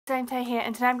Dame Tay here,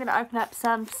 and today I'm going to open up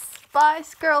some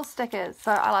Spice Girls stickers.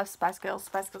 So I love Spice Girls.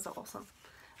 Spice Girls are awesome.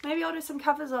 Maybe I'll do some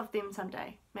covers of them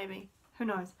someday. Maybe. Who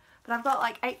knows. But I've got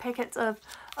like 8 packets of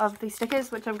these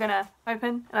stickers, which I'm going to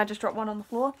open, and I just dropped one on the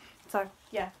floor. So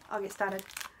yeah, I'll get started.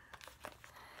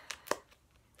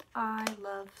 I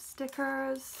love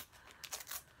stickers.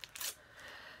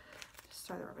 Just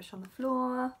throw the rubbish on the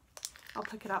floor. I'll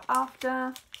pick it up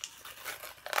after.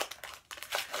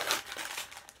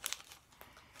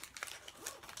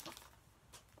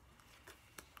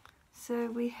 So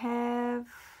we have,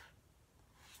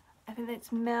 I think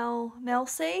that's Mel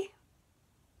C.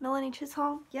 Melanie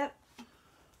Chisholm, yep.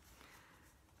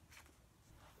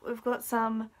 We've got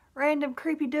some random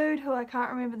creepy dude who I can't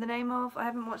remember the name of. I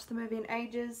haven't watched the movie in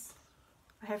ages.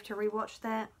 I have to rewatch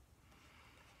that.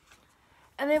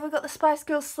 And then we've got the Spice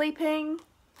Girls sleeping.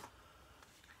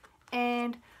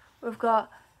 And we've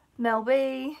got Mel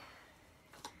B.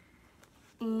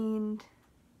 And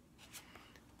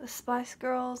the Spice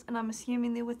Girls, and I'm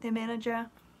assuming they're with their manager.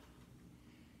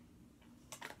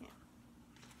 Yeah.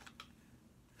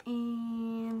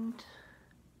 And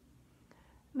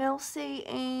Mel C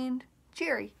and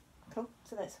Jerry. Cool.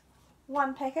 So that's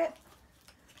one packet.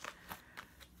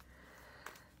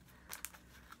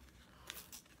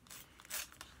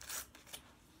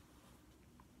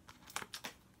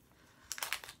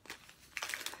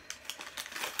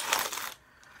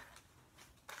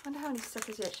 I wonder how many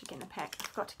stickers you actually get in a pack. I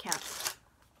forgot to count.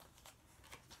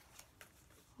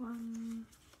 1,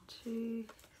 2,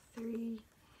 3,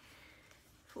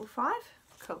 4, 5.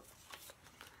 Cool.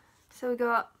 So we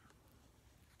got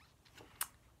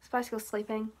Spice Girls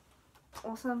sleeping.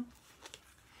 Awesome.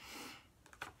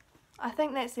 I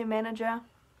think that's their manager,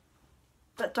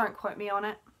 but don't quote me on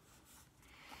it.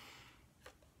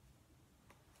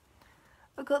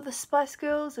 We've got the Spice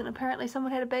Girls, and apparently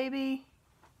someone had a baby.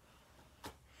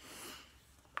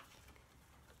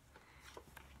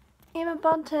 Emma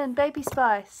Bunton, Baby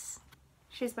Spice.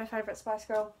 She's my favourite Spice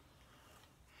Girl.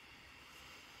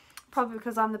 Probably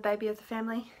because I'm the baby of the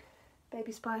family.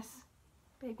 Baby Spice.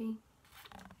 Baby.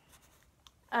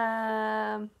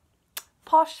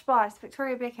 Posh Spice,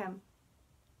 Victoria Beckham.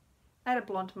 I had a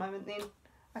blonde moment then.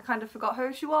 I kind of forgot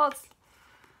who she was.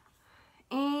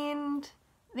 And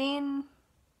then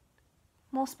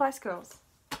more Spice Girls.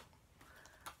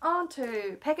 On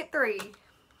to packet 3.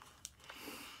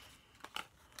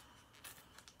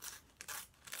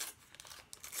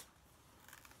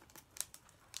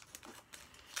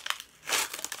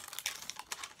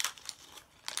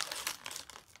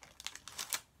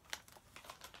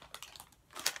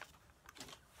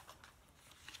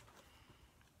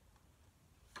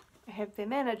 I have their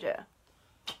manager.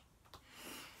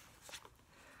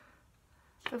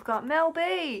 We've got Mel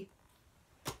B.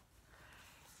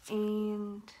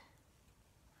 And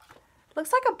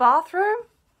looks like a bathroom.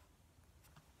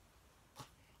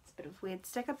 It's a bit of a weird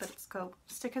sticker, but it's cool.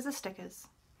 Stickers are stickers.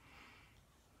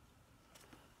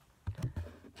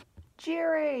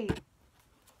 Jerry.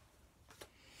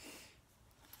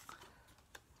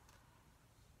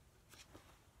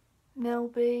 Mel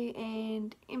B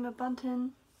and Emma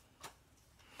Bunton.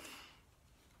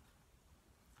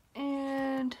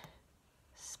 And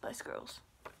Spice Girls.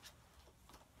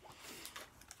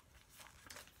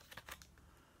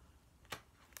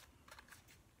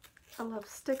 I love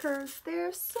stickers.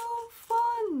 They're so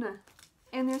fun.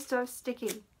 And they're so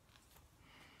sticky.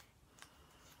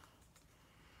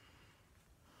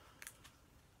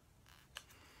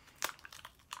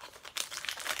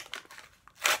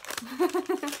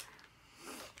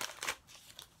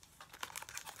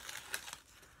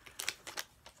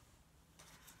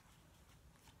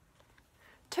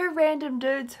 Two random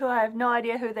dudes who I have no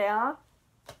idea who they are.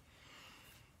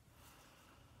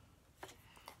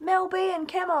 Mel B and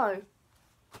Camo.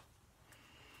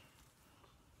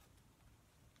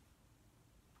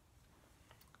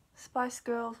 Spice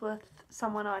Girls with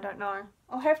someone I don't know.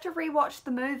 I'll have to rewatch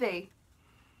the movie.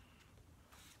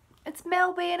 It's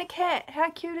Mel B and a cat.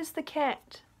 How cute is the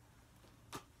cat?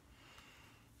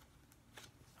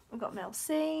 We've got Mel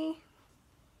C.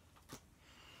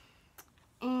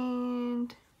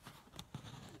 And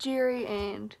Jerry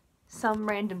and some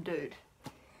random dude.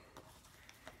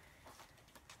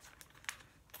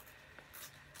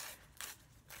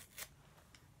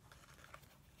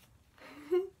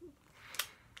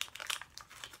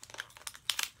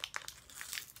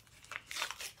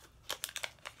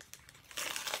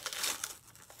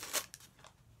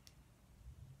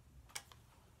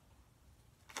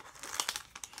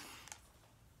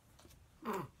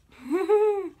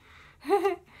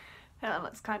 That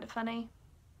looks kind of funny.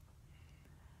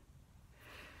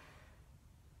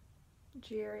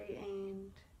 Jerry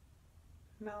and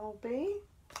Mel B.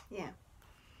 Yeah.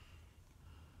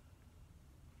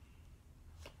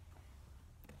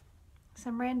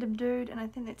 Some random dude, and I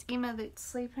think that's Emma that's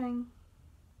sleeping.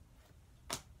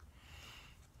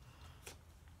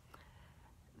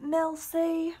 Mel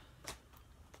C.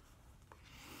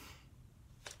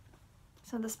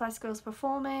 Some of the Spice Girls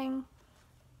performing.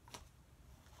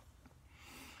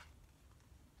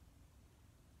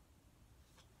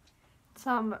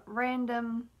 Some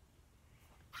random,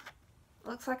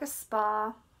 looks like a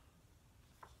spa.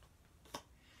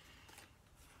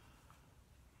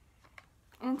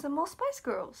 And some more Spice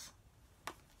Girls.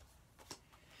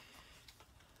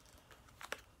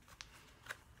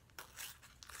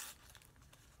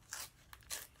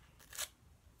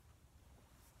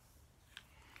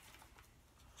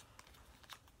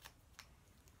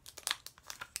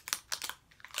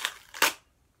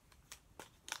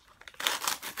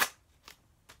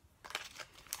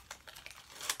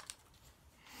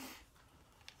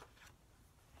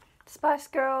 Spice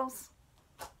Girls.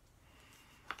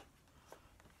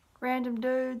 Random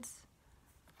dudes.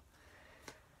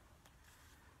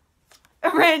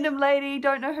 A random lady,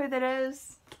 don't know who that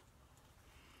is.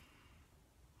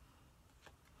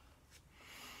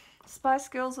 Spice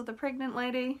Girls with a pregnant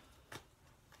lady.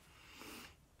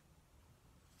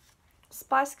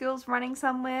 Spice Girls running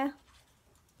somewhere.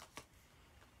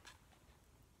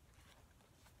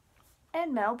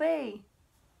 And Mel B.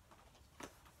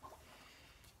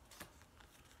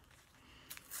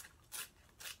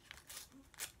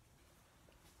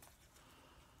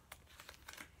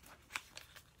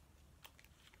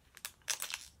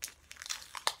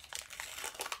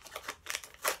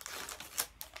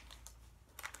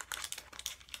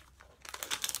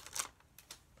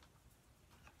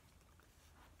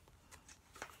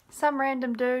 Some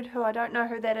random dude who I don't know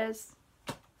who that is.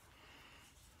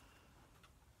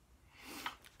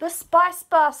 The Spice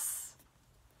Bus.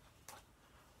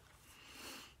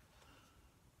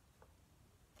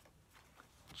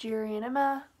 Jerry and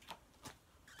Emma.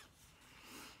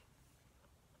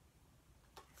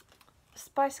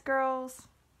 Spice Girls.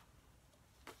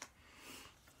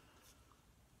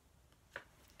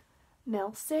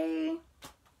 Mel C.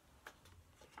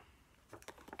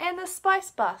 And the Spice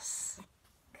Bus.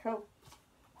 Cool.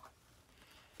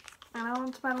 And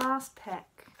on to my last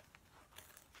pack.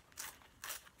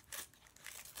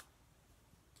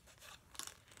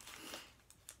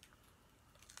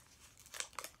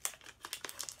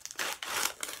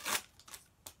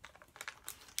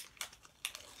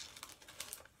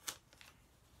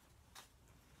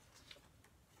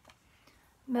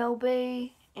 Mel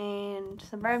B and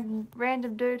some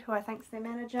random dude who I think's their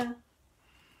manager.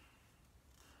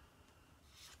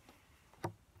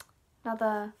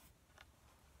 Another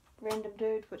random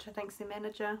dude, which I think's their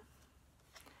manager.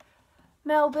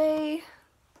 Mel B.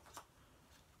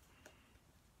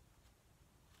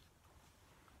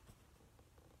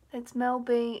 It's Mel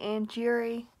B and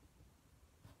Jerry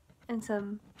in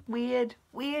some weird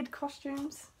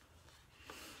costumes.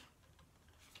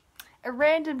 A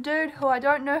random dude who I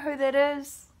don't know who that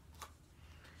is.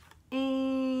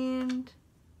 And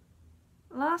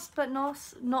last but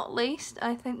not least,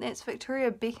 I think that's Victoria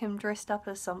Beckham dressed up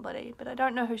as somebody, but I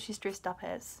don't know who she's dressed up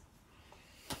as.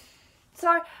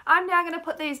 So I'm now going to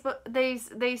put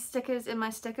these stickers in my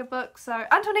sticker book. So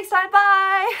until next time,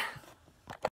 bye!